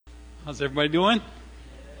How's everybody doing?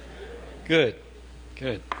 Good.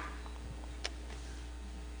 Good.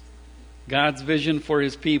 God's vision for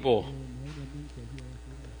his people.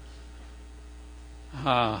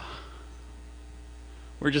 We're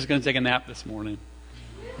just going to take a nap this morning.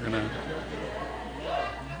 I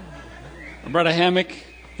brought a hammock.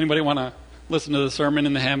 Anybody want to listen to the sermon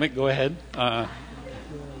in the hammock? Go ahead.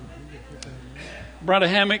 Brought a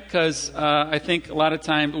hammock because I think a lot of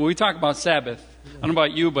times when we talk about Sabbath, I don't know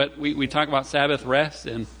about you, but we talk about Sabbath rest,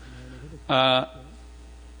 and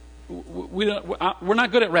we're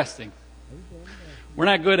not good at resting. We're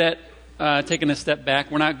not good at taking a step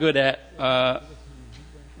back. We're not good at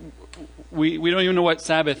we don't even know what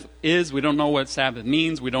Sabbath is. We don't know what Sabbath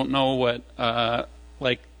means. We don't know what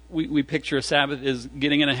we picture a Sabbath is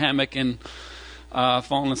getting in a hammock and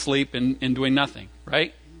falling asleep and doing nothing,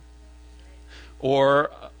 right?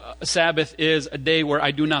 Or a Sabbath is a day where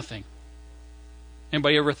I do nothing.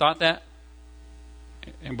 Anybody ever thought that?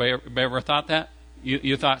 Anybody ever thought that?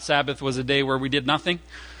 You thought Sabbath was a day where we did nothing?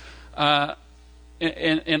 And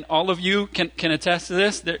all of you can attest to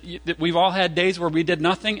this, that we've all had days where we did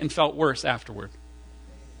nothing and felt worse afterward.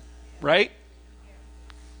 Right?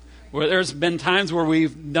 Where there's been times where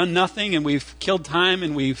we've done nothing and we've killed time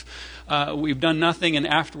and we've done nothing and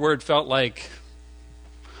afterward felt like,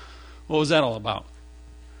 what was that all about?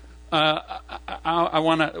 I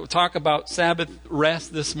want to talk about Sabbath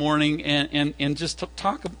rest this morning and just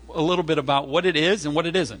talk a little bit about what it is and what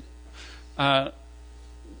it isn't. What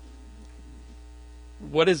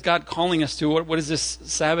is God calling us to? What is this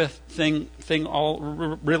Sabbath thing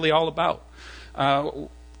really all about? A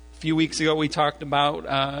few weeks ago we talked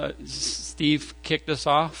about, Steve kicked us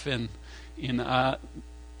off in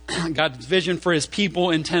God's vision for his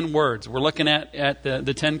people in 10 words. We're looking at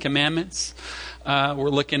the 10 commandments.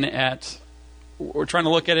 We're trying to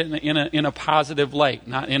look at it in a positive light,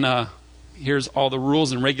 not in a here's all the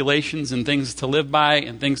rules and regulations and things to live by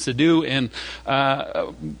and things to do. And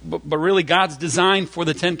but really, God's design for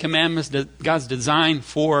the 10 commandments, God's design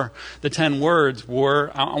for the 10 words were: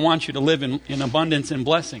 I want you to live in abundance and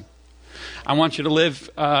blessing. I want you to live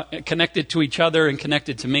connected to each other and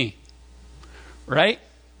connected to me. Right?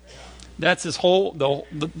 That's his whole.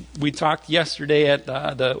 We talked yesterday at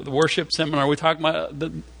the worship seminar. We talked about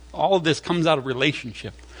all of this comes out of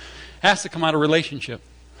relationship. It has to come out of relationship.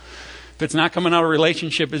 If it's not coming out of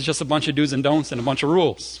relationship, it's just a bunch of do's and don'ts and a bunch of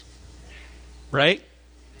rules. Right?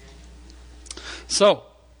 So,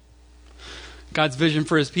 God's vision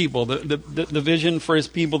for his people, the vision for his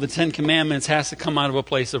people, the 10 commandments has to come out of a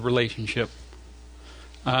place of relationship.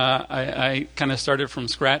 I kind of started from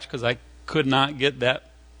scratch because I could not get that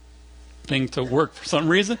thing to work for some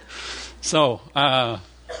reason. So,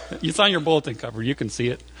 it's on your bulletin cover. You can see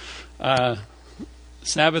it.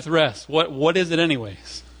 Sabbath rest. What is it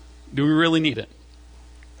anyways? Do we really need it?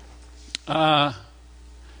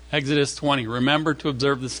 Exodus 20. Remember to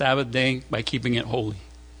observe the Sabbath day by keeping it holy.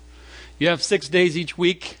 You have 6 days each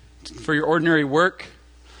week for your ordinary work,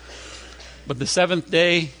 but the seventh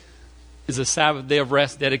day is a Sabbath day of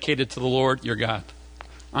rest dedicated to the Lord your God.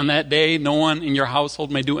 On that day, no one in your household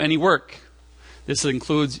may do any work. This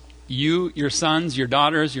includes you, your sons, your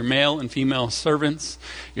daughters, your male and female servants,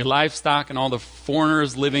 your livestock, and all the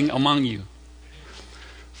foreigners living among you.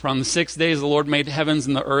 For on the 6 days the Lord made heavens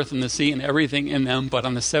and the earth and the sea and everything in them, but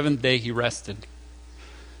on the seventh day he rested.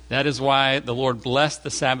 That is why the Lord blessed the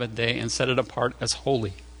Sabbath day and set it apart as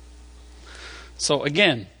holy. So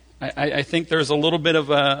again, I think there's a little bit of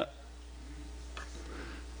a...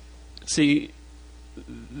 See,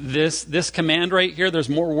 this command right here, there's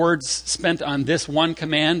more words spent on this one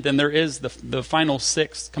command than there is the final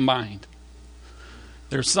 6 combined.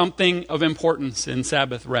 There's something of importance in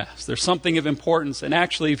Sabbath rest. There's something of importance. And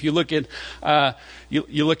actually, if you look at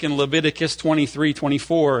you look in Leviticus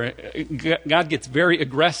 23:24, God gets very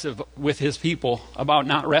aggressive with his people about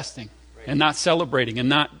not resting and not celebrating and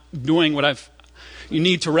not doing you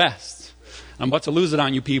need to rest. I'm about to lose it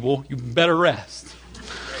on you people. You better rest.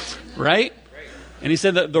 Right? And he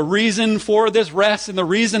said that the reason for this rest and the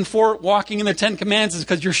reason for walking in the 10 Commandments is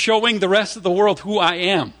because you're showing the rest of the world who I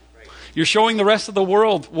am. You're showing the rest of the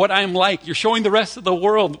world what I'm like. You're showing the rest of the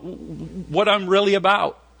world what I'm really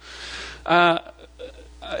about.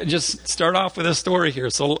 Just start off with a story here.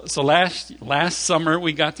 So last summer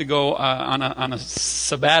we got to go on a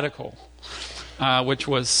sabbatical, which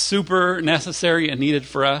was super necessary and needed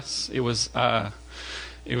for us. It was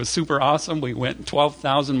super awesome. We went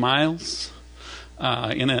 12,000 miles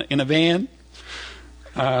in a van.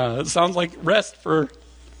 It sounds like rest for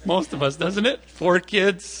most of us, doesn't it? 4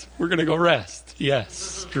 kids, we're going to go rest.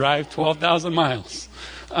 Yes, drive 12,000 miles.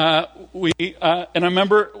 And I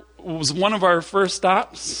remember was one of our first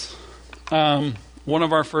stops. We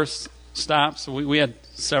had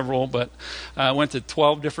several, but went to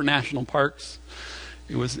 12 different national parks.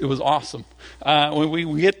 It was awesome. When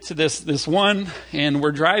we get to this one, and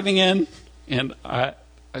we're driving in, and I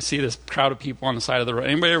see this crowd of people on the side of the road.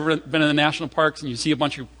 Anybody ever been in the national parks and you see a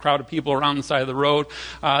bunch of crowd of people around the side of the road?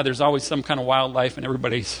 There's always some kind of wildlife, and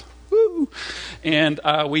everybody's woo. And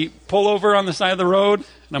we pull over on the side of the road,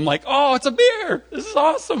 and I'm like, "Oh, it's a bear! This is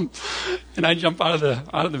awesome!" And I jump out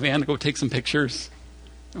of the van to go take some pictures.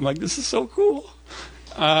 I'm like, "This is so cool."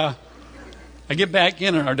 I get back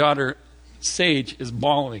in, and our daughter Sage is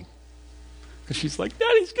bawling because she's like,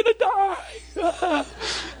 "Daddy's gonna die."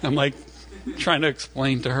 I'm like, trying to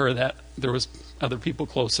explain to her that there was other people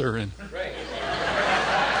closer, and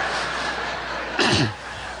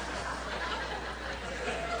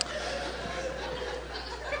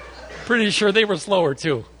pretty sure they were slower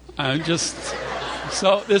too.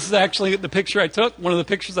 So this is actually the picture I took. One of the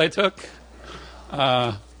pictures I took.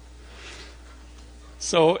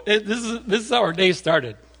 This is how our day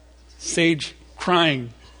started. Sage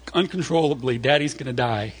crying uncontrollably. Daddy's going to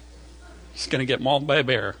die. He's going to get mauled by a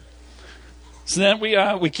bear. So then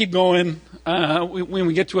we keep going. When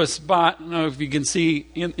we get to a spot, I don't know if you can see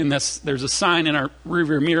in this, there's a sign in our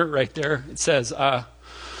rearview mirror right there. It says,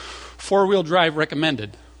 4-wheel drive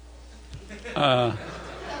recommended.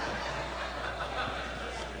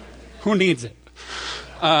 Who needs it?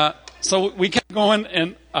 So we kept going,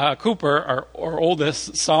 and Cooper, our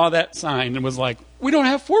oldest, saw that sign and was like, "We don't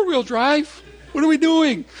have 4-wheel drive. What are we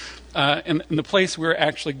doing?" And the place we were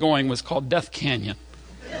actually going was called Death Canyon.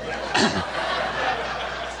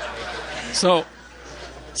 So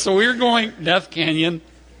we were going Death Canyon,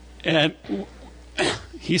 and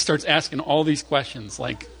he starts asking all these questions,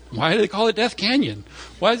 like, "Why do they call it Death Canyon?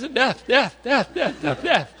 Why is it death, death, death, death, death,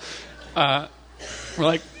 death?" We're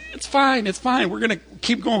like, It's fine. We're going to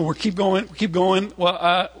keep going.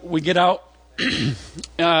 Well, we get out.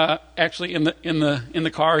 Actually, in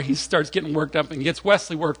the car, he starts getting worked up and gets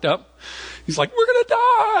Wesley worked up. He's like, "We're going to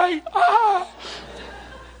die.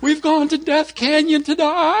 We've gone to Death Canyon to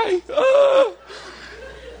die."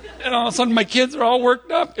 And all of a sudden, my kids are all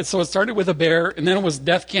worked up. And so it started with a bear, and then it was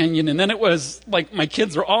Death Canyon, and then it was like my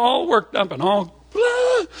kids are all worked up and all.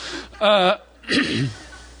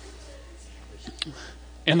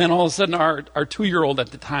 And then all of a sudden, our 2-year-old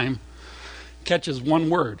at the time catches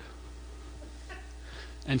one word.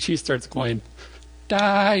 And she starts going,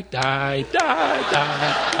 "Die, die, die,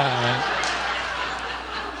 die, die."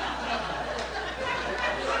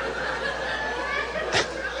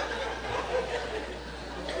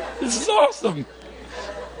 This is awesome.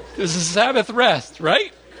 This is Sabbath rest,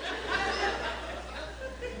 right?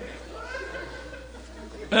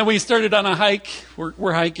 And then we started on a hike.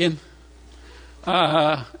 We're hiking.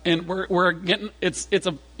 And we're getting, it's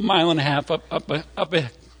a mile and a half up a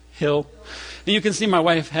hill. And you can see my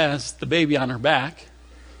wife has the baby on her back.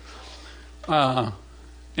 And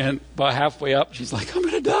about halfway up, she's like, "I'm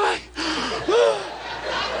going to die."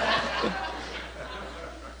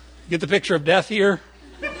 Get the picture of death here?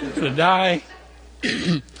 I'm going to die.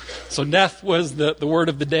 So death was the word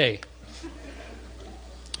of the day.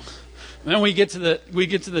 And then we get to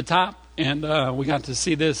the top, and we got to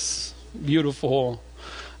see this beautiful,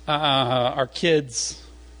 our kids.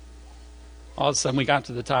 All of a sudden we got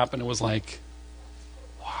to the top, and it was like,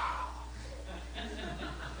 wow.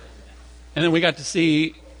 And then we got to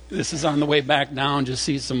see, this is on the way back down, just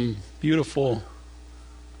see some beautiful,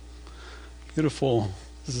 this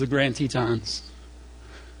is the Grand Tetons.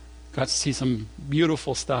 Got to see some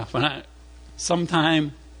beautiful stuff. And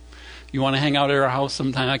sometime you want to hang out at our house,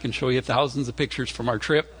 sometime I can show you thousands of pictures from our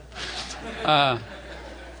trip. But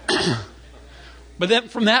then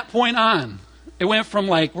from that point on, it went from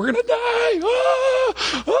like, "We're going to die."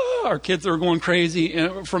 Our kids are going crazy.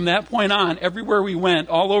 And from that point on, everywhere we went,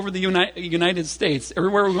 all over the United States,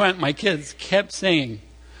 everywhere we went, my kids kept saying,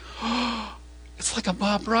 "Oh, it's like a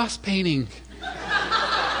Bob Ross painting."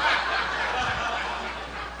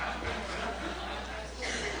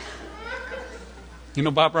 You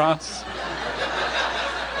know Bob Ross?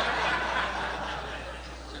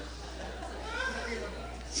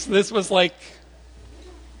 So this was like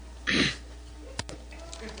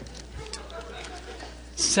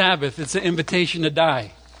Sabbath. It's an invitation to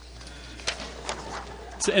die.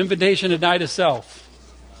 It's an invitation to die to self.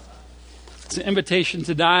 It's an invitation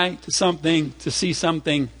to die to something, to see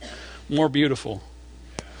something more beautiful.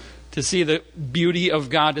 To see the beauty of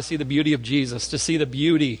God, to see the beauty of Jesus, to see the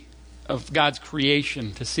beauty of God's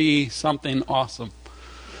creation, to see something awesome.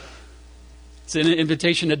 It's an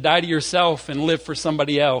invitation to die to yourself and live for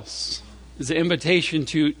somebody else. It's an invitation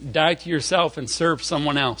to die to yourself and serve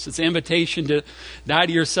someone else. It's an invitation to die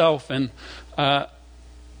to yourself and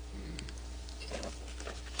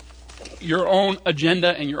your own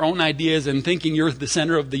agenda and your own ideas and thinking you're the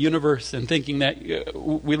center of the universe and thinking that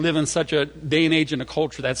we live in such a day and age and a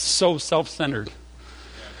culture that's so self-centered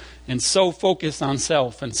and so focused on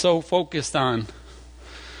self and so focused on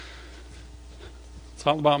it's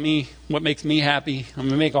all about me, what makes me happy. I'm going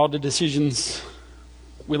to make all the decisions.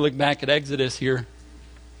 We look back at Exodus here.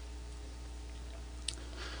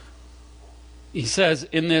 He says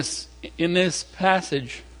in this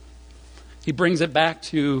passage, he brings it back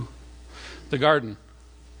to the garden.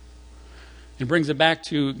 He brings it back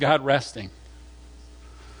to God resting.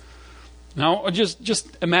 Now,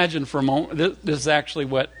 just imagine for a moment, this is actually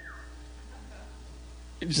what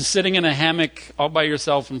just sitting in a hammock all by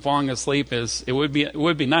yourself and falling asleep is. It would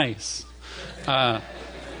be nice.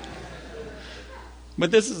 But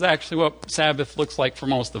this is actually what Sabbath looks like for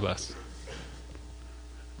most of us.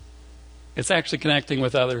 It's actually connecting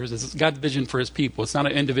with others. It's God's vision for his people. It's not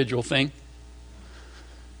an individual thing.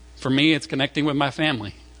 For me, it's connecting with my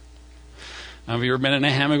family. Have you ever been in a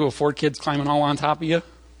hammock with 4 kids climbing all on top of you?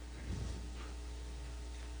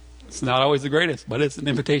 It's not always the greatest, but it's an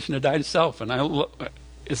invitation to die to self. And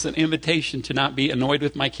it's an invitation to not be annoyed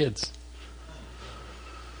with my kids.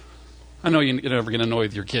 I know you're never get annoyed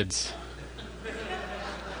with your kids.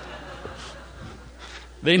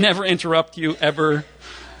 They never interrupt you, ever.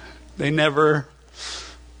 They never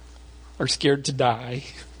are scared to die,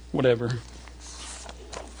 whatever.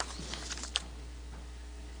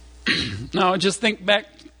 Now, just think back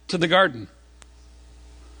to the garden.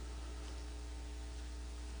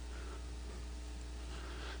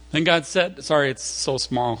 Then God said, sorry, it's so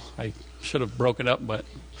small. I should have broke it up, but.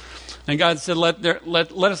 And God said, let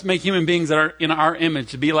us make human beings that are in our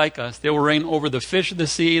image to be like us. They will reign over the fish of the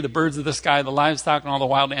sea, the birds of the sky, the livestock, and all the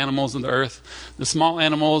wild animals of the earth, the small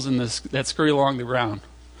animals that scurry along the ground.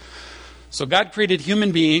 So God created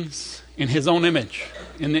human beings in his own image.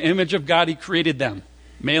 In the image of God, he created them.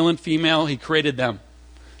 Male and female, he created them.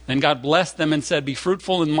 Then God blessed them and said, be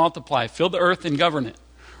fruitful and multiply. Fill the earth and govern it.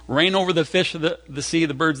 Reign over the fish of the sea,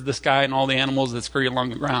 the birds of the sky, and all the animals that scurry along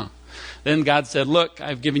the ground. Then God said, look,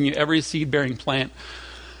 I've given you every seed-bearing plant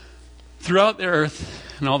throughout the earth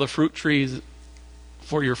and all the fruit trees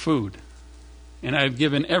for your food. And I've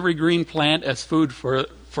given every green plant as food for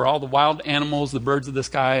all the wild animals, the birds of the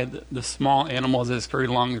sky, the small animals that scurry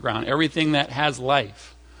along the ground. Everything that has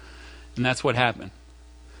life. And that's what happened.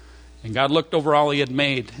 And God looked over all he had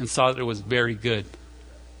made and saw that it was very good.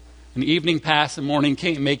 And the evening passed and morning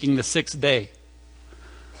came, making the 6th day.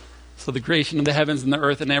 So the creation of the heavens and the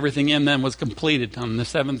earth and everything in them was completed. On the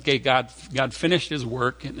 7th day, God finished his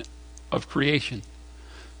work of creation.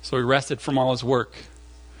 So he rested from all his work.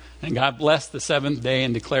 And God blessed the 7th day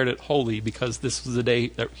and declared it holy because this was the day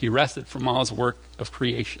that he rested from all his work of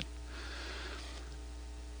creation.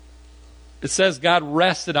 It says God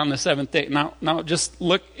rested on the 7th day. Now just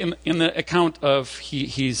look in the account of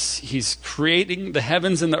he's creating the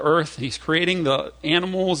heavens and the earth. He's creating the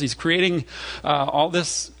animals. He's creating all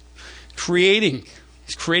this creating.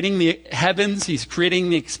 He's creating the heavens. He's creating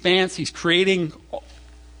the expanse. He's creating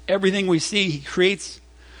everything we see. He creates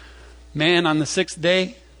man on the 6th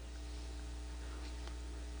day.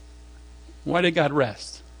 Why did God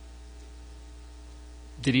rest?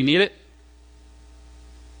 Did he need it?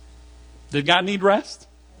 Did God need rest?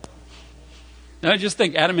 Now I just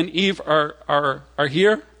think Adam and Eve are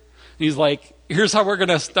here. And he's like, here's how we're going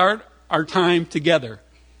to start our time together.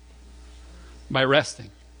 By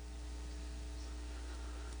resting.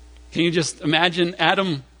 Can you just imagine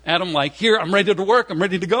Adam like, here, I'm ready to work. I'm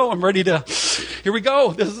ready to go. Here we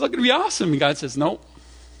go. This is going to be awesome. And God says, nope.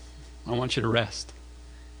 I want you to rest.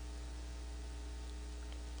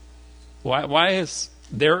 Why is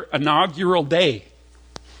their inaugural day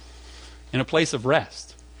in a place of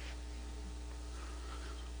rest?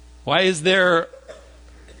 Why is their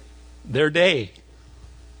day?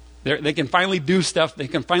 They can finally do stuff. They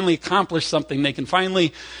can finally accomplish something. They can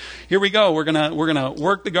finally, here we go. We're gonna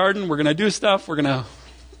work the garden. We're gonna do stuff. We're gonna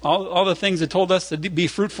all the things that told us to be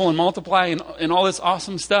fruitful and multiply and all this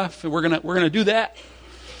awesome stuff. We're gonna do that.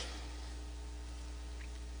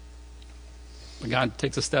 But God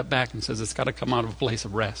takes a step back and says it's got to come out of a place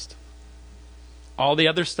of rest. All the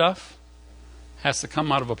other stuff has to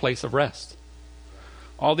come out of a place of rest.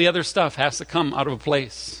 All the other stuff has to come out of a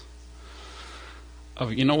place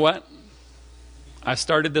of, you know what? I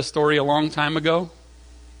started this story a long time ago.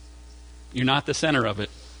 You're not the center of it.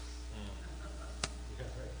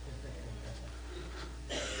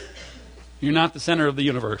 You're not the center of the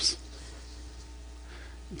universe.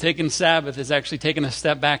 Taking Sabbath is actually taking a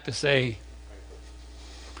step back to say,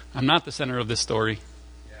 I'm not the center of this story.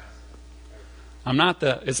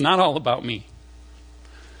 It's not all about me.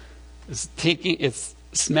 It's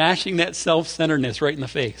smashing that self-centeredness right in the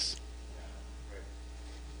face.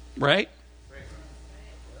 Right?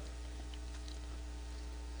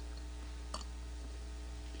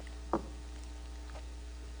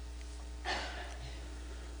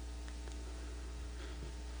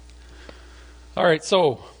 All right,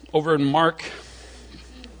 so over in Mark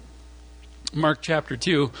chapter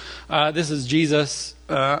 2, this is Jesus.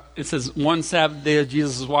 It says, one Sabbath day as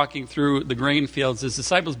Jesus was walking through the grain fields, his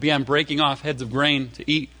disciples began breaking off heads of grain to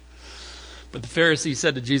eat. But the Pharisees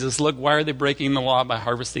said to Jesus, look, why are they breaking the law by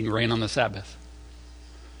harvesting grain on the Sabbath?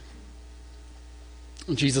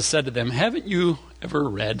 And Jesus said to them, haven't you ever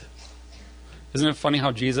read? Isn't it funny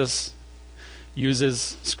how Jesus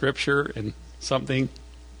uses scripture and something?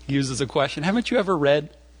 He uses a question. Haven't you ever read?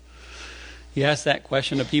 He asked that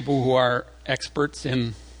question to people who are experts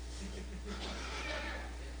in.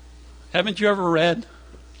 Haven't you ever read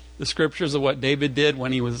the scriptures of what David did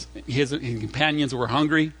when his companions were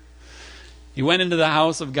hungry? He went into the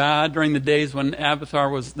house of God during the days when Abiathar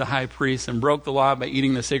was the high priest and broke the law by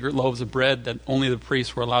eating the sacred loaves of bread that only the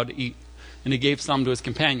priests were allowed to eat. And he gave some to his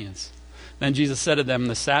companions. Then Jesus said to them,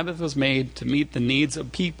 the Sabbath was made to meet the needs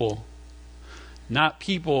of people, not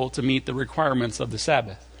people to meet the requirements of the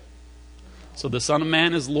Sabbath. So the Son of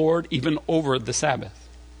Man is Lord even over the Sabbath.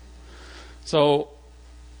 So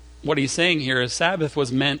what he's saying here is Sabbath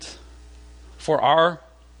was meant for our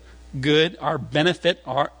good, our benefit.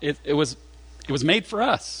 It was made for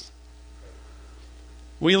us.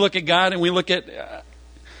 We look at God and we look at,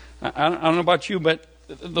 I don't know about you, but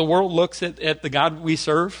the world looks at the God we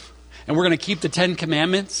serve, and we're going to keep the Ten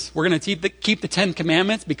Commandments. We're going to keep the Ten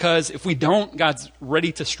Commandments because if we don't, God's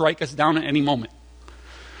ready to strike us down at any moment.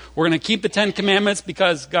 We're going to keep the Ten Commandments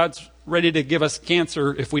because God's ready to give us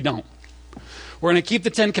cancer if we don't. We're going to keep the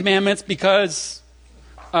Ten Commandments because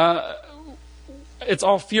it's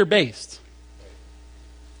all fear-based.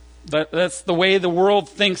 That's the way the world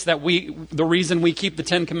thinks that the reason we keep the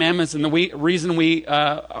Ten Commandments and the reason we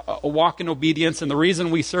walk in obedience and the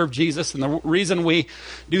reason we serve Jesus and the reason we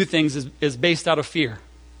do things is based out of fear.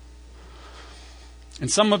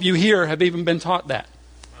 And some of you here have even been taught that.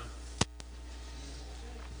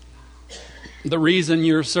 The reason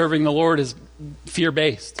you're serving the Lord is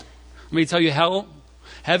fear-based. Let me tell you,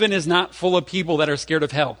 heaven is not full of people that are scared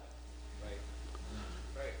of hell.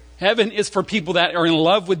 Heaven is for people that are in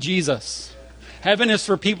love with Jesus. Heaven is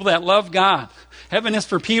for people that love God. Heaven is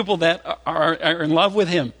for people that are in love with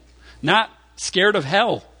Him, not scared of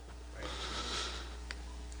hell.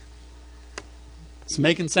 It's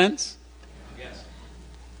making sense? Yes.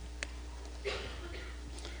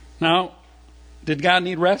 Now, did God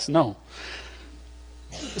need rest? No.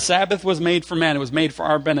 The Sabbath was made for man. It was made for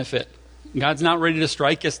our benefit. God's not ready to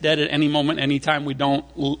strike us dead at any moment, anytime we don't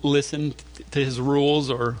listen to His rules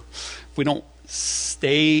or if we don't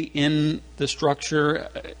stay in the structure.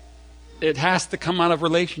 It has to come out of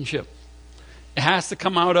relationship. It has to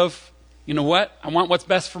come out of, you know what? I want what's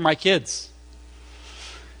best for my kids.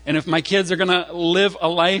 And if my kids are going to live a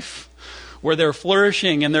life where they're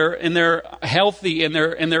flourishing and they're healthy and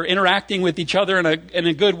they're interacting with each other in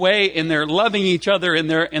a good way and they're loving each other and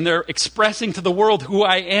they're expressing to the world who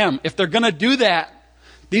I am. If they're going to do that,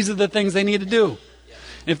 these are the things they need to do.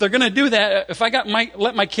 And if they're going to do that, if I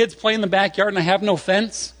let my kids play in the backyard and I have no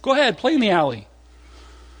fence, go ahead, play in the alley.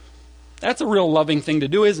 That's a real loving thing to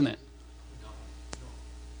do, isn't it?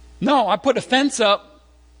 No, I put a fence up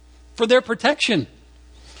for their protection.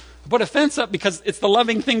 I put a fence up because it's the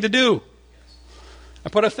loving thing to do. I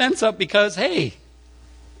put a fence up because, hey,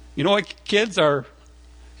 you know what kids are?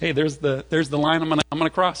 Hey, there's the line. I'm gonna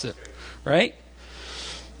cross it, right?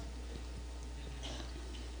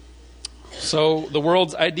 So the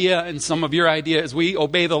world's idea and some of your idea is we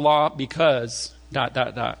obey the law because ...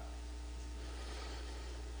 It's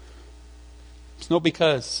no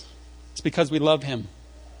because. It's because we love Him.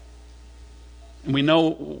 And we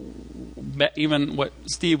know even what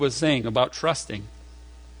Steve was saying about trusting.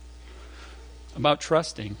 About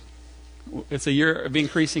trusting. It's a year of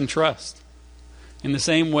increasing trust. In the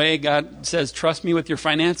same way, God says, trust me with your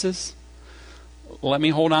finances. Let me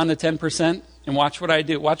hold on to 10% and watch what I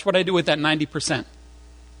do. Watch what I do with that 90%.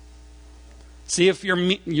 See if your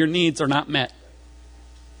needs are not met.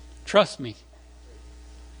 Trust me.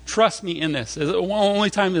 Trust me in this. It's the only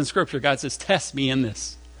time in Scripture God says, test me in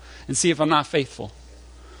this and see if I'm not faithful.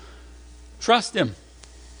 Trust Him.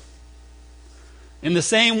 In the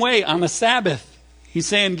same way, on the Sabbath, He's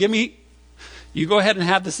saying, you go ahead and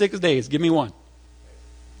have the 6 days. Give me one.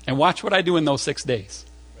 And watch what I do in those 6 days.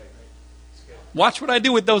 Watch what I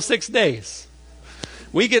do with those 6 days.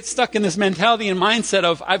 We get stuck in this mentality and mindset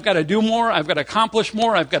of, I've got to do more, I've got to accomplish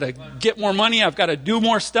more, I've got to get more money, I've got to do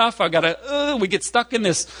more stuff, we get stuck in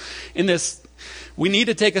this. We need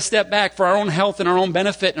to take a step back for our own health and our own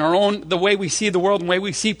benefit and the way we see the world and the way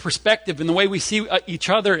we see perspective and the way we see each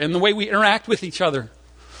other and the way we interact with each other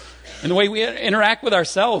and the way we interact with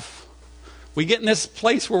ourselves. We get in this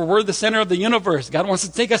place where we're the center of the universe. God wants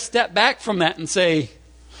to take a step back from that and say,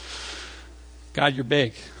 God, you're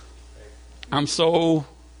big. I'm so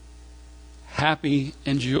happy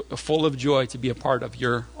and full of joy to be a part of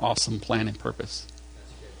your awesome plan and purpose.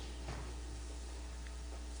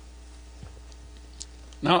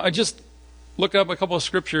 Now, I just looked up a couple of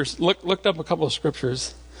scriptures.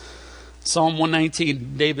 Psalm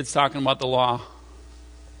 119, David's talking about the law.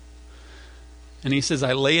 And he says,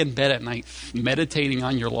 I lay in bed at night meditating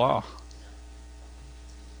on your law.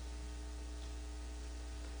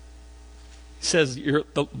 He says,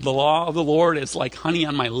 the law of the Lord is like honey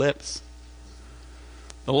on my lips.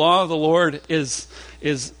 The law of the Lord is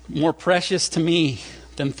more precious to me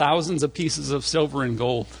than thousands of pieces of silver and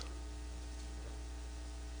gold.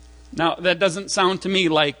 Now, that doesn't sound to me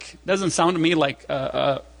like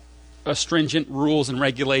stringent rules and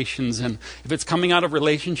regulations. And if it's coming out of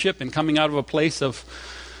relationship and coming out of a place of,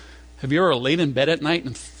 have you ever laid in bed at night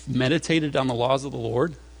and meditated on the laws of the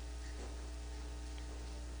Lord?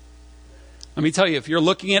 Let me tell you, if you're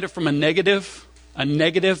looking at it from a negative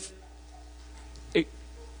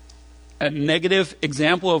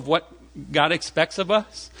example of what God expects of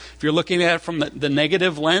us, if you're looking at it from the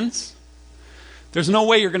negative lens, there's no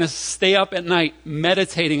way you're going to stay up at night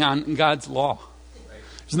meditating on God's law.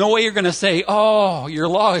 There's no way you're going to say, oh, your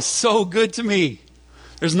law is so good to me.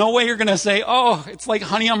 There's no way you're going to say, oh, it's like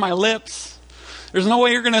honey on my lips. There's no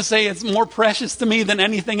way you're going to say it's more precious to me than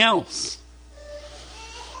anything else.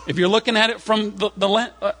 If you're looking at it from the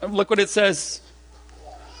lens, look what it says.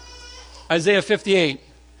 Isaiah 58.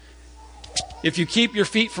 If you keep your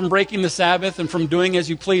feet from breaking the Sabbath and from doing as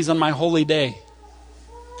you please on my holy day.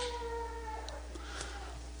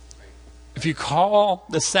 If you call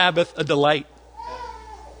the Sabbath a delight.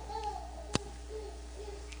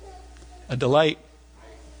 A delight.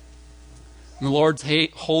 And the Lord's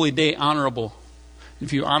holy day honorable.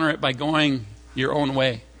 If you honor it by going your own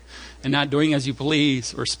way and not doing as you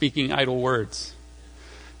please or speaking idle words,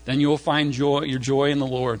 then you will find your joy in the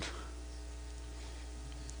Lord.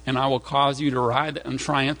 And I will cause you to ride and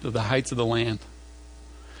triumph to the heights of the land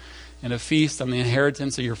and a feast on the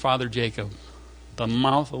inheritance of your father Jacob. The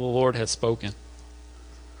mouth of the Lord has spoken.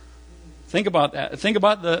 Think about that. Think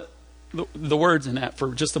about the words in that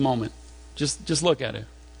for just a moment. Just look at it.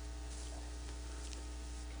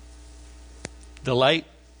 Delight,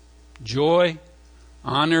 joy,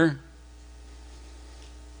 honor.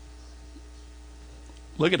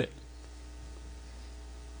 Look at it.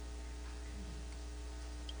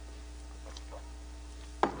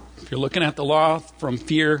 If you're looking at the law from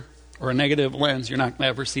fear or a negative lens, you're not going to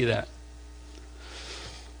ever see that.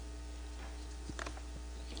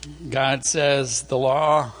 God says the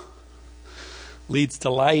law leads to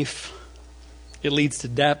life. It leads to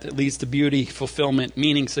depth. It leads to beauty, fulfillment,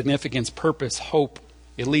 meaning, significance, purpose, hope.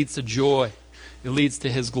 It leads to joy. It leads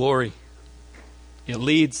to His glory. It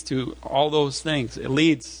leads to all those things. It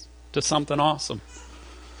leads to something awesome.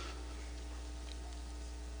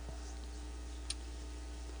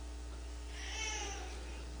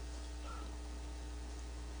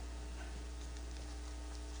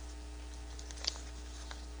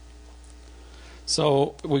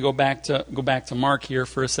 So we go back to Mark here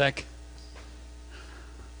for a sec.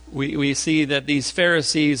 We see that these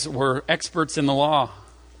Pharisees were experts in the law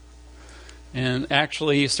and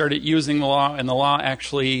actually started using the law, and the law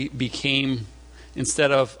actually became,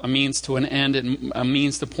 instead of a means to an end, and a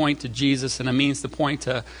means to point to Jesus and a means to point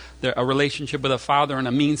to a relationship with a Father and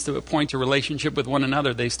a means to point to relationship with one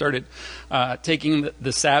another. They started taking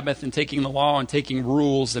the Sabbath and taking the law and taking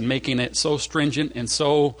rules and making it so stringent and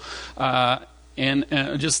so... And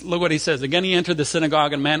just look what he says. Again, he entered the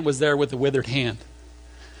synagogue, and a man was there with a withered hand.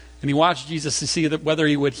 And he watched Jesus to see whether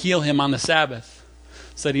he would heal him on the Sabbath,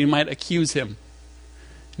 so that he might accuse him.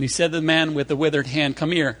 And he said to the man with the withered hand,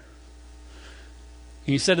 "Come here."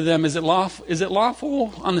 And he said to them, Is it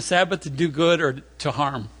lawful on the Sabbath to do good or to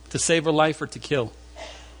harm, to save a life or to kill?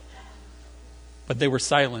 But they were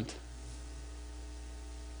silent.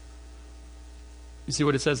 You see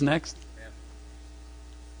what it says next?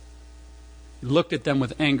 He looked at them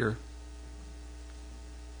with anger.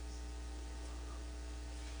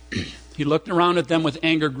 He looked around at them with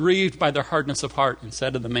anger, grieved by their hardness of heart, and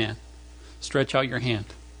said to the man, "Stretch out your hand."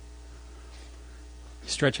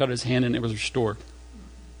 stretched out his hand and it was restored.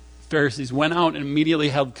 Pharisees went out and immediately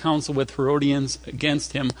held counsel with Herodians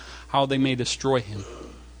against him, how they may destroy him.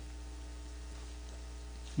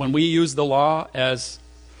 When we use the law as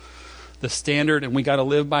the standard and we got to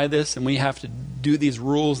live by this and we have to do these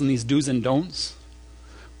rules and these do's and don'ts,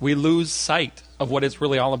 we lose sight of what it's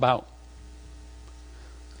really all about.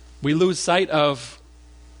 We lose sight of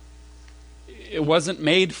it was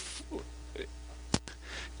made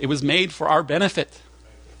for our benefit.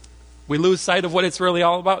 We lose sight of what it's really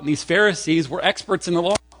all about. And these Pharisees were experts in the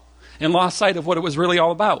law and lost sight of what it was really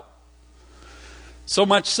all about. So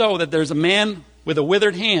much so that there's a man with a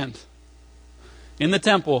withered hand in the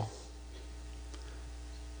temple,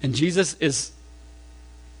 and Jesus is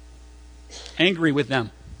angry with them.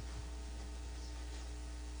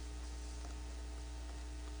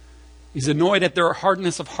 He's annoyed at their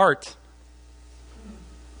hardness of heart.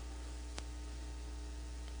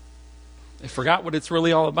 They forgot what it's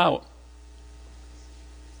really all about.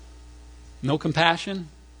 No compassion,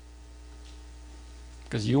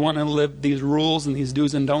 because you want to live these rules and these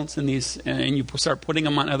do's and don'ts and you start putting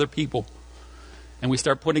them on other people. And we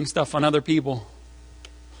start putting stuff on other people.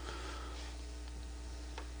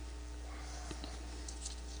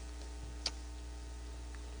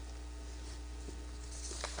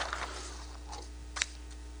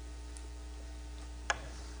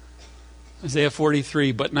 Isaiah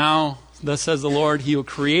 43, but now, thus says the Lord, He who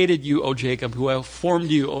created you, O Jacob, who have formed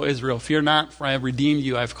you, O Israel. Fear not, for I have redeemed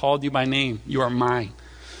you. I have called you by name. You are mine.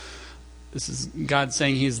 This is God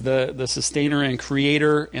saying He's the sustainer and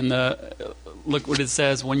creator. And look what it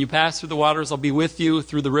says. When you pass through the waters, I'll be with you.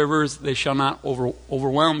 Through the rivers, they shall not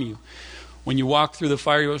overwhelm you. When you walk through the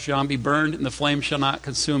fire, you shall not be burned, and the flame shall not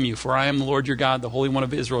consume you. For I am the Lord your God, the Holy One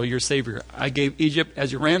of Israel, your Savior. I gave Egypt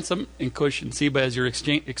as your ransom, and Cush and Seba as your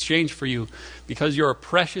exchange for you. Because you are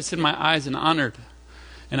precious in my eyes and honored,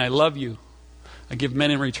 and I love you. I give men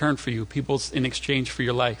in return for you, peoples in exchange for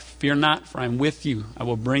your life. Fear not, for I am with you. I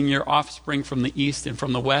will bring your offspring from the east, and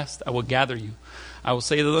from the west I will gather you. I will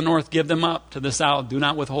say to the north, give them up. To the south, do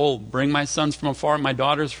not withhold. Bring my sons from afar, my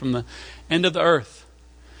daughters from the end of the earth.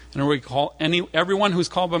 And we call everyone who's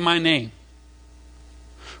called by my name,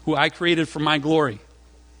 who I created for my glory,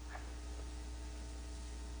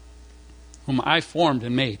 whom I formed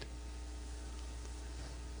and made.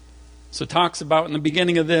 So it talks about in the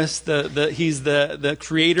beginning of this, he's the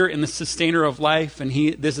creator and the sustainer of life, and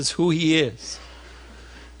this is who he is.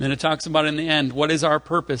 And then it talks about in the end, what is our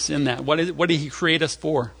purpose in that? What did he create us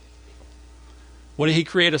for? What did he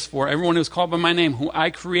create us for? Everyone who's called by my name, who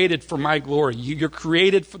I created for my glory. You're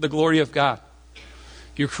created for the glory of God.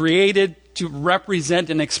 You're created to represent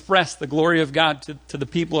and express the glory of God to the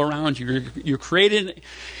people around you. You're created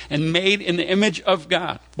and made in the image of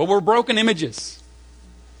God. But we're broken images.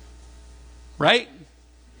 Right?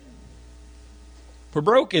 We're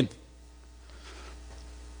broken.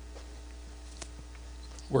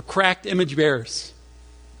 We're cracked image bearers.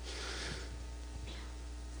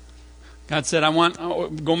 God said,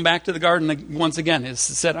 going back to the garden once again, it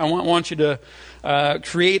said, I want you to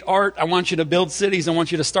create art. I want you to build cities. I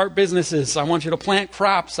want you to start businesses. I want you to plant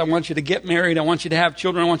crops. I want you to get married. I want you to have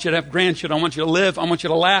children. I want you to have grandchildren. I want you to live. I want you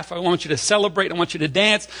to laugh. I want you to celebrate. I want you to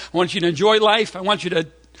dance. I want you to enjoy life. I want you to,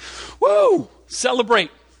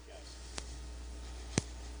 celebrate.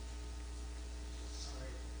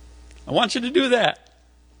 I want you to do that.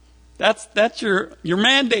 That's your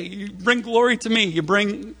mandate. You bring glory to me.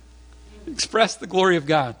 Express the glory of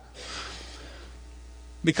God.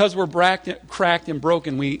 Because we're cracked and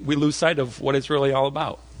broken, we lose sight of what it's really all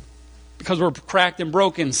about. Because we're cracked and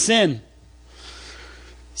broken, sin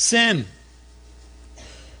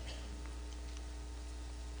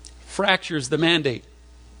fractures the mandate.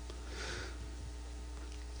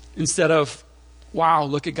 Instead of, wow,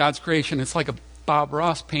 look at God's creation. It's like a Bob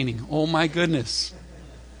Ross painting. Oh my goodness.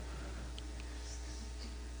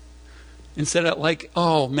 Instead of like,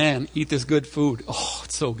 oh man, eat this good food. Oh,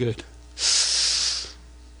 it's so good.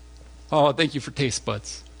 Oh, thank you for taste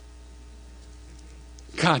buds.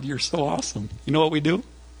 God, you're so awesome. You know what we do?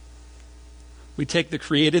 We take the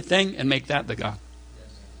created thing and make that the God.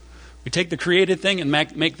 We take the created thing and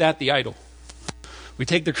make that the idol. We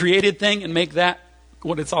take the created thing and make that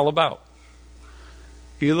what it's all about.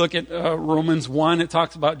 You look at Romans 1, it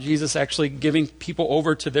talks about Jesus actually giving people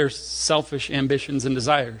over to their selfish ambitions and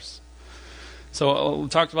desires. So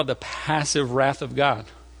it talks about the passive wrath of God.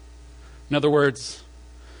 In other words,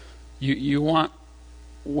 you want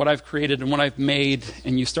what I've created and what I've made,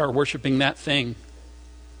 and you start worshiping that thing.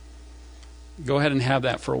 Go ahead and have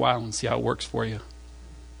that for a while and see how it works for you.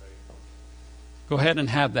 Go ahead and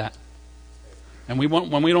have that. And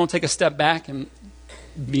when we don't take a step back and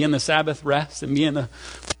be in the Sabbath rest and be in the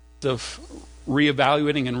of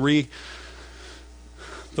reevaluating and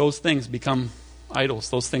those things become idols.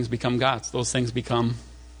 Those things become gods. Those things become,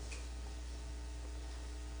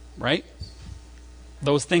 right?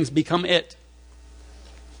 Those things become it.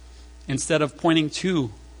 Instead of pointing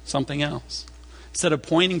to something else. Instead of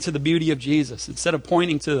pointing to the beauty of Jesus. Instead of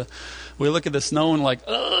pointing to, we look at the snow and like,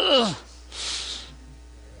 ugh,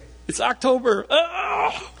 it's October.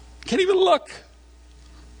 Ugh, can't even look.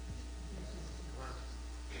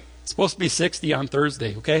 It's supposed to be 60 on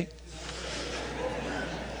Thursday, okay?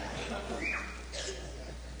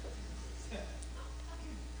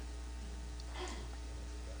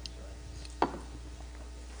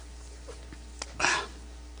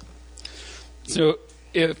 So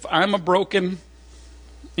if I'm a broken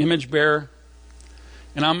image bearer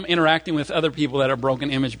and I'm interacting with other people that are broken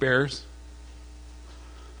image bearers,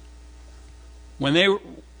 when they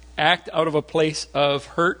act out of a place of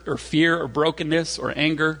hurt or fear or brokenness or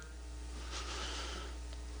anger,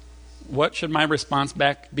 what should my response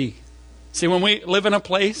back be? See, when we live in a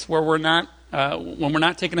place where we're not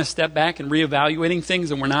taking a step back and reevaluating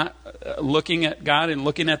things, and we're not looking at God and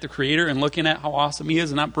looking at the Creator and looking at how awesome He is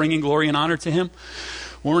and not bringing glory and honor to Him,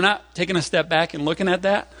 when we're not taking a step back and looking at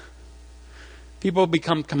that, people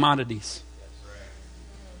become commodities.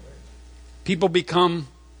 People become,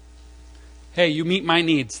 hey, you meet my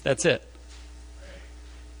needs, that's it.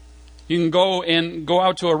 You can go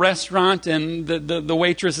out to a restaurant and the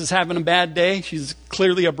waitress is having a bad day. She's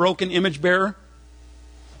clearly a broken image bearer.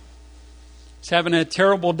 She's having a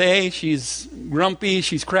terrible day. She's grumpy.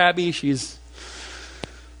 She's crabby.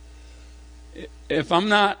 If I'm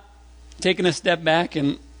not taking a step back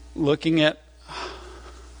and looking at,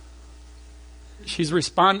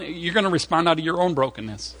 you're going to respond out of your own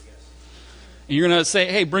brokenness. And you're going to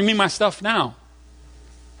say, hey, bring me my stuff now.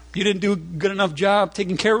 You didn't do a good enough job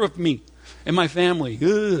taking care of me and my family.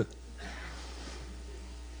 Ugh.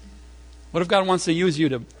 What if God wants to use you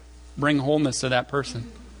to bring wholeness to that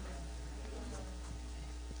person?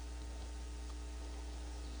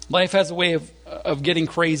 Life has a way of getting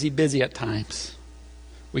crazy busy at times.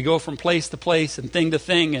 We go from place to place and thing to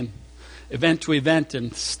thing and event to event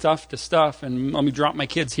and stuff to stuff, and let me drop my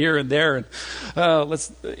kids here and there. And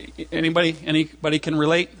anybody can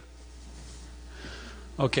relate?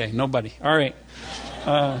 Okay, nobody. All right.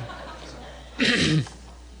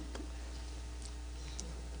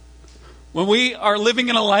 When we are living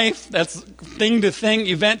in a life that's thing to thing,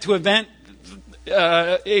 event to event,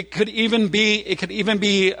 it could even be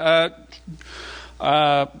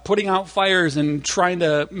putting out fires and trying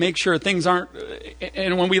to make sure things aren't.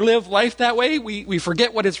 And when we live life that way, we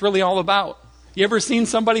forget what it's really all about. You ever seen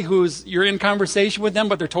somebody you're in conversation with them,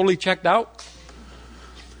 but they're totally checked out?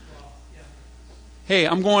 Hey,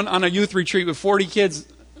 I'm going on a youth retreat with 40 kids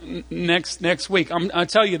next week. I'll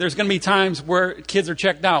tell you, there's going to be times where kids are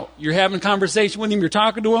checked out. You're having a conversation with them, you're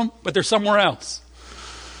talking to them, but they're somewhere else.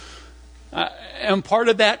 And part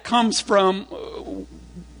of that comes from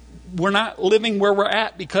we're not living where we're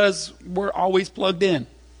at because we're always plugged in.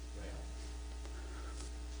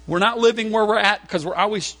 We're not living where we're at because we're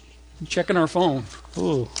always checking our phone.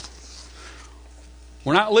 Ooh.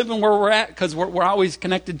 We're not living where we're at because we're always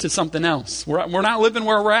connected to something else. We're not living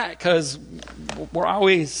where we're at because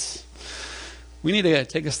we need to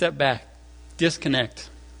take a step back, disconnect,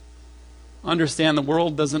 understand the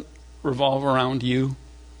world doesn't revolve around you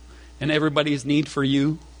and everybody's need for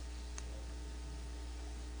you.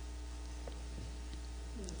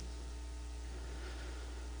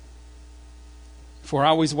 If we're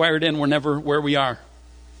always wired in, we're never where we are.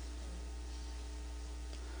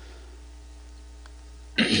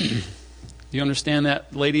 Do you understand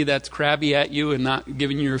that lady that's crabby at you and not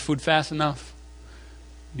giving you your food fast enough?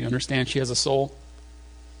 Do you understand she has a soul?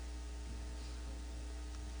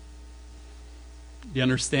 Do you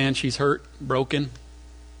understand she's hurt, broken? Do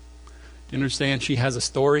you understand she has a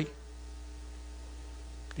story? Do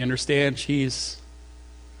you understand if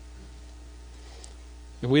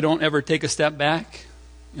we don't ever take a step back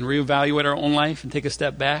and reevaluate our own life and take a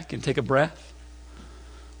step back and take a breath,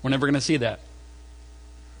 we're never going to see that.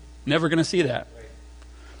 Never going to see that.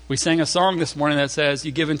 We sang a song this morning that says,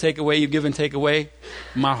 you give and take away, you give and take away.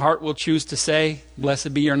 My heart will choose to say,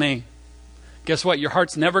 blessed be your name. Guess what? Your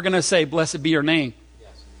heart's never going to say, blessed be your name,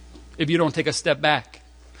 if you don't take a step back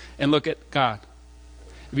and look at God.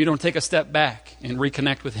 If you don't take a step back and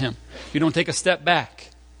reconnect with Him. If you don't take a step back.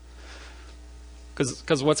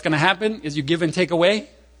 Because what's going to happen is you give and take away,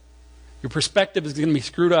 your perspective is going to be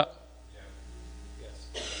screwed up.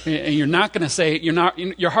 And you're not going to say,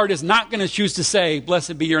 your heart is not going to choose to say,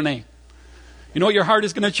 blessed be your name. You know what your heart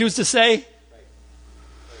is going to choose to say?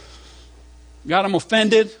 God, I'm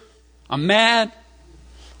offended. I'm mad.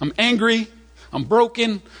 I'm angry. I'm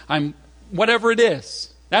broken. I'm whatever it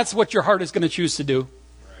is. That's what your heart is going to choose to do.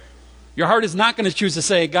 Your heart is not going to choose to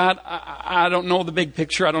say, God, I don't know the big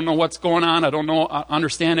picture. I don't know what's going on. I don't know,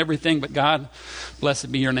 understand everything. But God,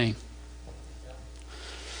 blessed be your name.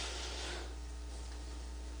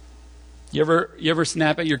 You ever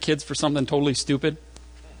snap at your kids for something totally stupid?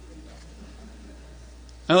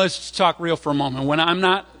 Now let's just talk real for a moment. When I'm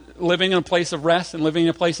not living in a place of rest and living in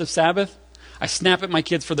a place of Sabbath, I snap at my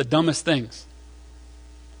kids for the dumbest things.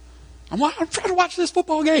 I'm trying to watch this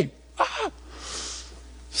football game.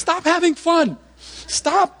 Stop having fun.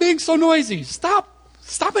 Stop being so noisy. Stop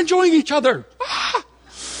enjoying each other.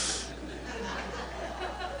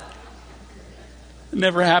 It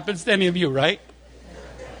never happens to any of you, right?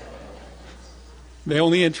 They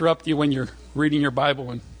only interrupt you when you're reading your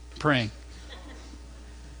Bible and praying.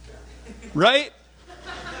 Right?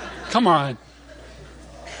 Come on.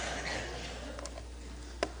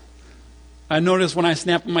 I notice when I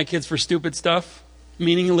snap at my kids for stupid stuff,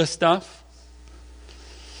 meaningless stuff,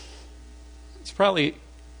 it's probably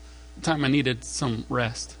the time I needed some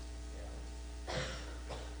rest.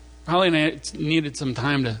 Probably needed some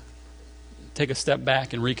time to take a step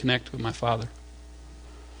back and reconnect with my Father.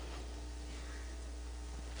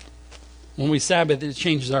 When we Sabbath, it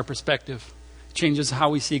changes our perspective. It changes how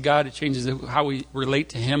we see God. It changes how we relate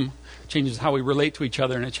to Him. It changes how we relate to each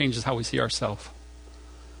other. And it changes how we see ourselves.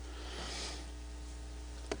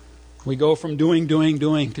 We go from doing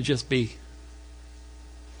to just be.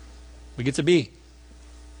 We get to be.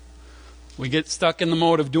 We get stuck in the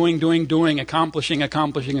mode of doing, accomplishing,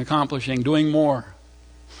 doing more.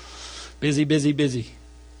 Busy.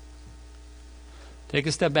 Take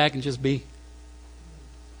a step back and just be.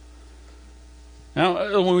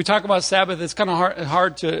 Now, when we talk about Sabbath, it's kind of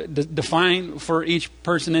hard to define for each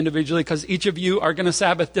person individually because each of you are going to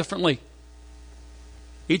Sabbath differently.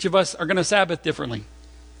 Each of us are going to Sabbath differently,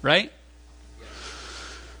 right?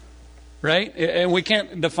 Right? And we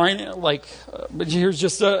can't define it but here's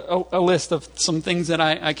just a list of some things that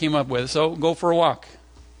I came up with. So, go for a walk.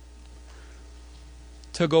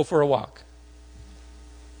 To go for a walk.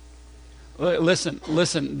 Listen,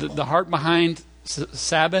 the heart behind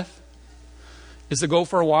Sabbath is to go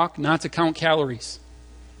for a walk, not to count calories.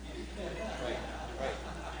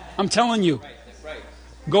 I'm telling you.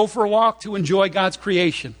 Go for a walk to enjoy God's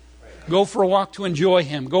creation. Go for a walk to enjoy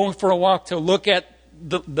Him. Go for a walk to look at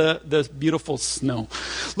the beautiful snow.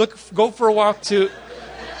 Go for a walk to...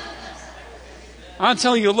 I'm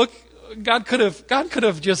telling you, look, God could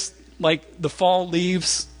have just, like the fall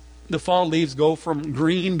leaves go from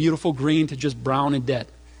green, beautiful green, to just brown and dead.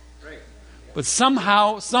 But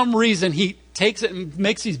somehow, some reason, He takes it and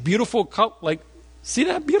makes these beautiful see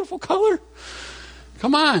that beautiful color?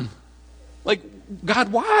 Come on.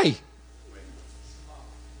 God, why?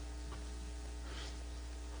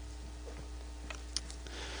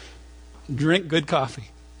 Drink good coffee.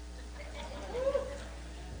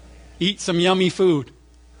 Eat some yummy food.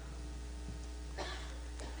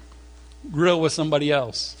 Grill with somebody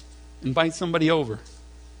else. Invite somebody over.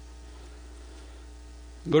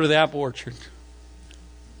 Go to the apple orchard.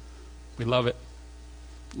 We love it.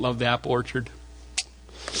 Love the apple orchard.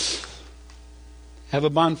 Have a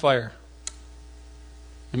bonfire.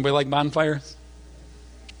 Anybody like bonfires?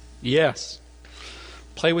 Yes.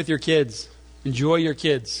 Play with your kids. Enjoy your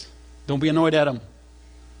kids. Don't be annoyed at them.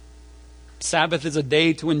 Sabbath is a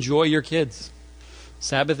day to enjoy your kids.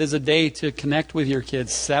 Sabbath is a day to connect with your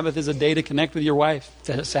kids. Sabbath is a day to connect with your wife.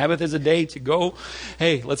 Sabbath is a day to go,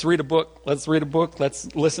 hey, let's read a book. Let's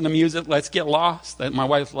listen to music. Let's get lost. My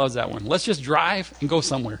wife loves that one. Let's just drive and go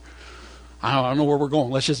somewhere. I don't know where we're going.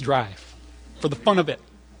 Let's just drive for the fun of it.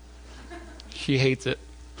 She hates it.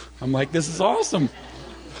 I'm like, this is awesome.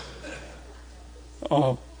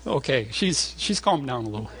 Oh, okay. She's calmed down a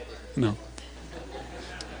little. No.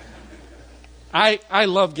 I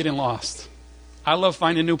love getting lost. I love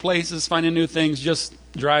finding new places, finding new things, just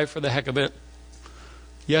drive for the heck of it.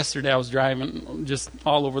 Yesterday I was driving just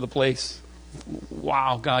all over the place.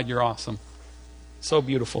 Wow, God, you're awesome. So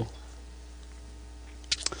beautiful.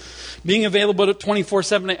 Being available to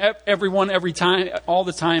 24/7 to everyone, every time, all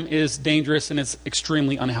the time is dangerous and it's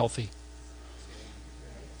extremely unhealthy.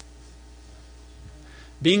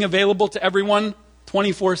 Being available to everyone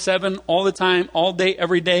 24/7, all the time, all day,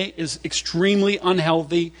 every day is extremely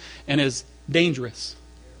unhealthy and is dangerous.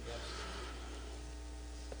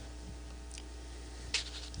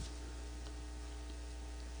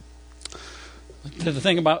 The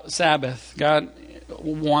thing about Sabbath, God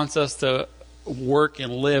wants us to work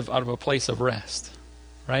and live out of a place of rest.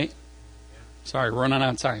 Right? Sorry, we're running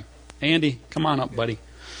out of time. Andy, come on up, buddy.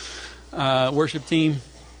 Worship team.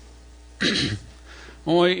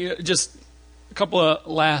 Just a couple of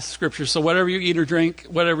last scriptures. So whatever you eat or drink,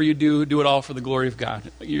 whatever you do, do it all for the glory of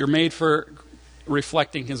God. You're made for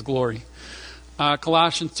reflecting his glory.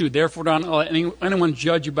 Colossians 2, therefore don't let anyone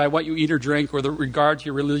judge you by what you eat or drink or the regard to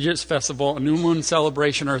your religious festival, a new moon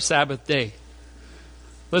celebration, or a Sabbath day.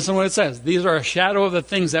 Listen to what it says. These are a shadow of the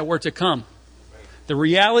things that were to come. The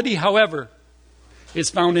reality, however, is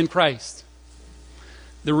found in Christ.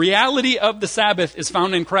 The reality of the Sabbath is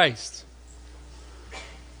found in Christ.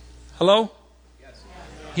 Hello?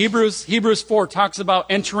 Yes. Hebrews 4 talks about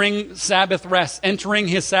entering Sabbath rest, entering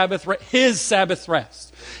his Sabbath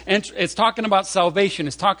rest. It's talking about salvation.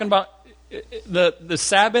 It's talking about the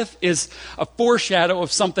Sabbath is a foreshadow of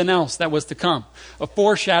something else that was to come. A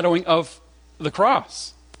foreshadowing of the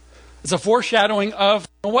cross. It's a foreshadowing of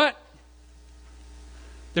what?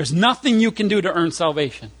 There's nothing you can do to earn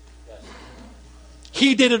salvation.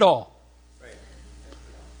 He did it all.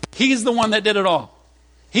 He's the one that did it all.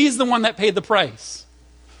 He's the one that paid the price.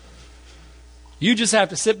 You just have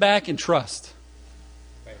to sit back and trust.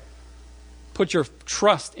 Put your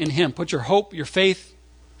trust in him. Put your hope, your faith,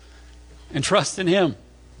 and trust in him.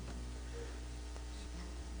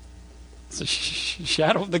 It's a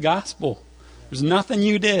shadow of the gospel. There's nothing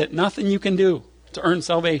you did, nothing you can do to earn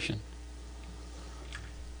salvation.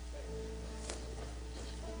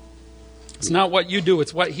 It's not what you do,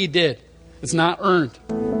 it's what he did. It's not earned.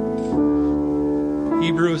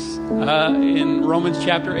 Hebrews, in Romans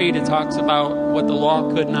chapter 8, it talks about what the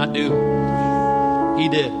law could not do. He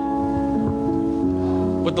did.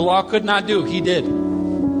 What the law could not do, he did.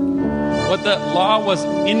 What the law was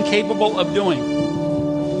incapable of doing.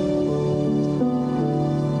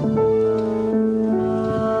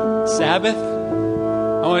 Sabbath,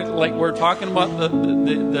 like we're talking about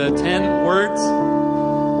the 10 words,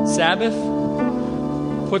 Sabbath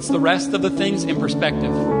puts the rest of the things in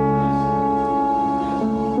perspective.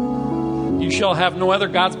 You shall have no other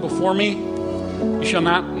gods before me. You shall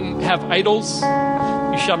not have idols.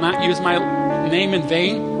 You shall not use my name in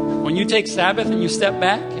vain. When you take Sabbath and you step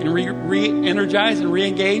back and re-energize and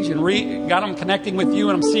re-engage and God, I'm connecting with you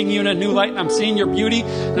and I'm seeing you in a new light and I'm seeing your beauty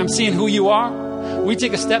and I'm seeing who you are. We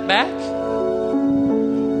take a step back.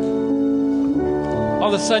 All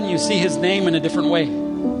of a sudden you see his name in a different way.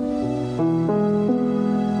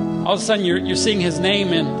 All of a sudden you're seeing his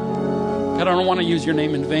name and God, I don't want to use your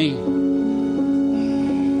name in vain.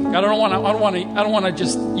 God, I don't want to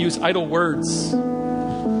just use idle words.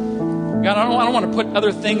 God, I don't want to put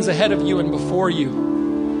other things ahead of you and before you.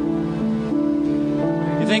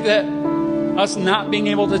 You think that us not being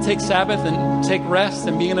able to take Sabbath and take rest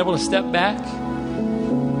and being able to step back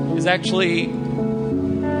is actually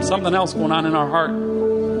something else going on in our heart?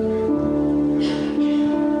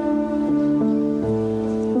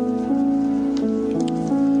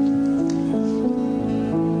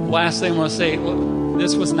 Last thing I want to say,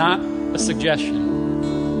 this was not a suggestion.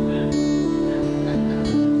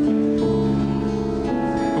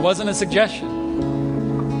 It wasn't a suggestion.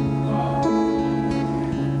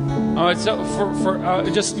 So for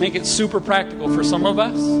just make it super practical for some of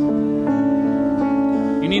us.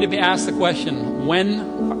 You need to be asked the question: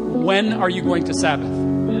 when are you going to Sabbath?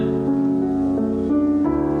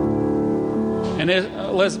 And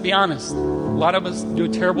let's be honest, a lot of us do a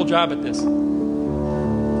terrible job at this.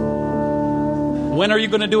 When are you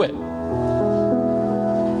going to do it?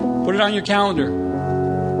 Put it on your calendar.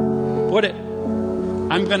 Put it.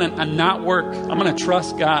 I'm going to not work. I'm going to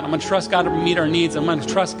trust God. I'm going to trust God to meet our needs. I'm going to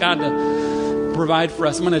trust God to provide for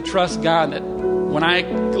us. I'm going to trust God that when I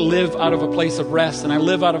live out of a place of rest and I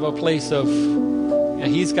live out of a place of,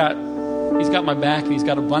 He's got my back and He's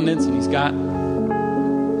got abundance and He's got.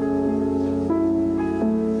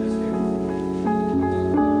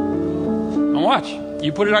 And watch.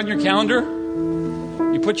 You put it on your calendar.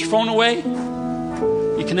 You put your phone away.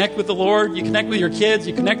 You connect with the Lord. You connect with your kids.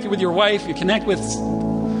 You connect with your wife. You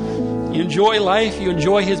enjoy life. You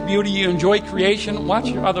enjoy His beauty. You enjoy creation. Watch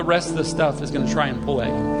how the rest of the stuff is going to try and pull at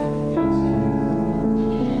you.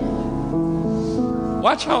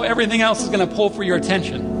 Watch how everything else is going to pull for your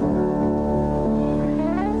attention.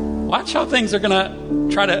 Watch how things are going to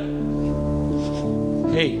try to,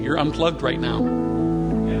 hey, you're unplugged right now.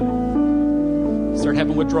 Start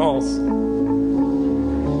having withdrawals.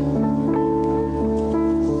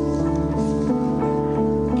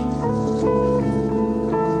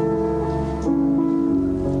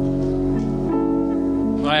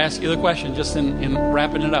 I ask you the question, just in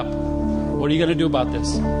wrapping it up. What are you going to do about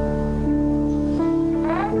this?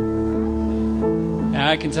 And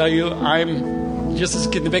I can tell you, I'm just as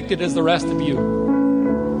convicted as the rest of you.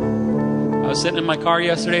 was sitting in my car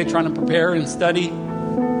yesterday trying to prepare and study.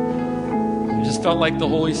 I just felt like the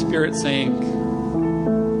Holy Spirit saying,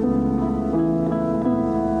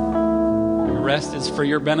 your rest is for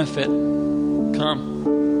your benefit. Come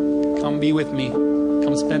be with me.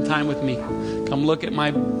 Come spend time with me. Come look at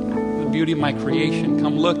the beauty of my creation.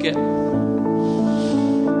 Come look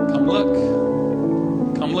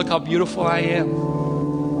how beautiful I am.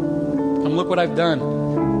 Come look what I've done.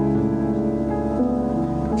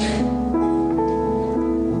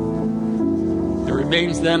 There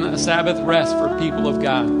remains then a Sabbath rest for people of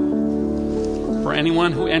God. For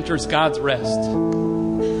anyone who enters God's rest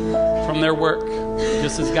from their work,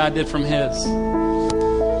 just as God did from his.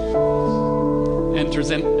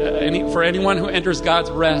 For anyone who enters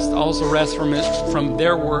God's rest also rests from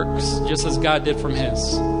their works, just as God did from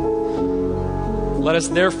his. Let us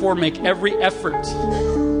therefore make every effort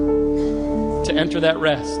to enter that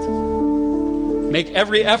rest. Make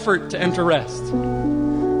every effort to enter rest.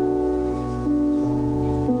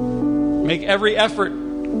 Make every effort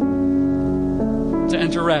to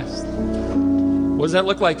enter rest. What does that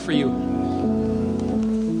look like for you?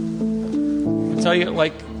 I'll tell you,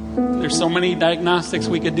 like, there's so many diagnostics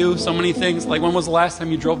we could do, so many things. Like, when was the last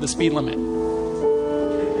time you drove the speed limit?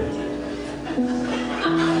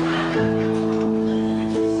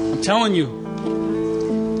 I'm telling you,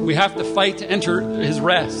 we have to fight to enter his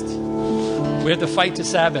rest. We have to fight to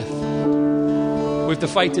Sabbath. We have to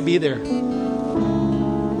fight to be there.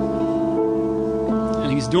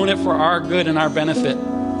 And he's doing it for our good and our benefit.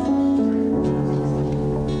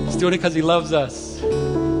 He's doing it because he loves us.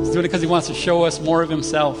 He's doing it because he wants to show us more of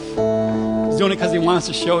himself. He's doing it because he wants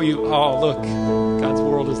to show you, oh, look, God's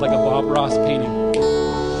world is like a Bob Ross painting.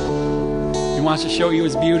 He wants to show you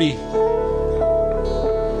his beauty.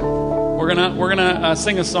 We're gonna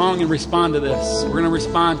sing a song and respond to this. We're gonna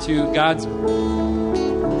respond to God's.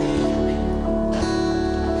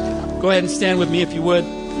 Go ahead and stand with me if you would.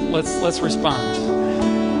 Let's respond.